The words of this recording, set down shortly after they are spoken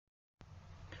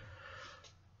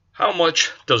How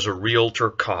much does a realtor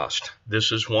cost?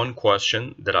 This is one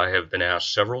question that I have been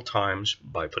asked several times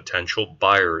by potential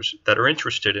buyers that are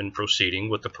interested in proceeding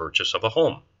with the purchase of a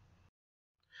home.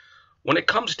 When it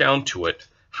comes down to it,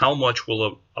 how much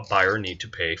will a buyer need to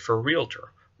pay for a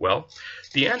realtor? Well,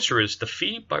 the answer is the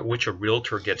fee by which a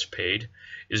realtor gets paid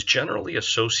is generally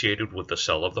associated with the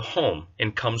sale of the home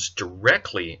and comes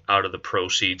directly out of the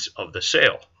proceeds of the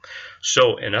sale.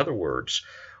 So, in other words,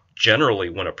 generally,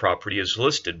 when a property is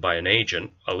listed by an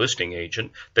agent, a listing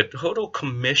agent, the total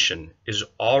commission is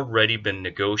already been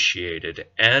negotiated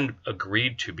and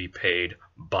agreed to be paid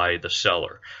by the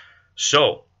seller.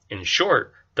 So, in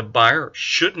short, the buyer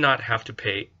should not have to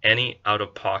pay any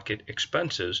out-of-pocket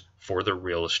expenses for the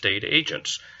real estate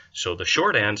agents. So the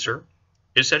short answer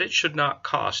is that it should not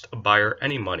cost a buyer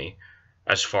any money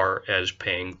as far as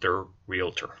paying their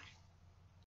realtor.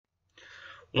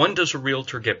 When does a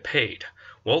realtor get paid?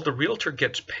 Well, the realtor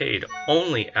gets paid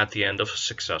only at the end of a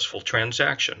successful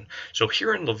transaction. So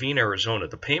here in Laveen, Arizona,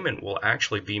 the payment will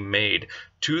actually be made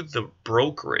to the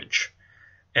brokerage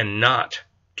and not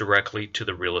directly to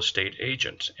the real estate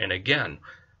agents. And again,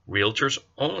 realtors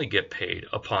only get paid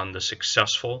upon the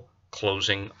successful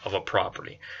closing of a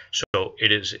property. So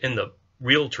it is in the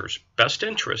realtor's best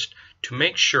interest to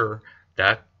make sure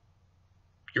that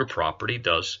your property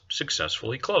does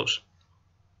successfully close.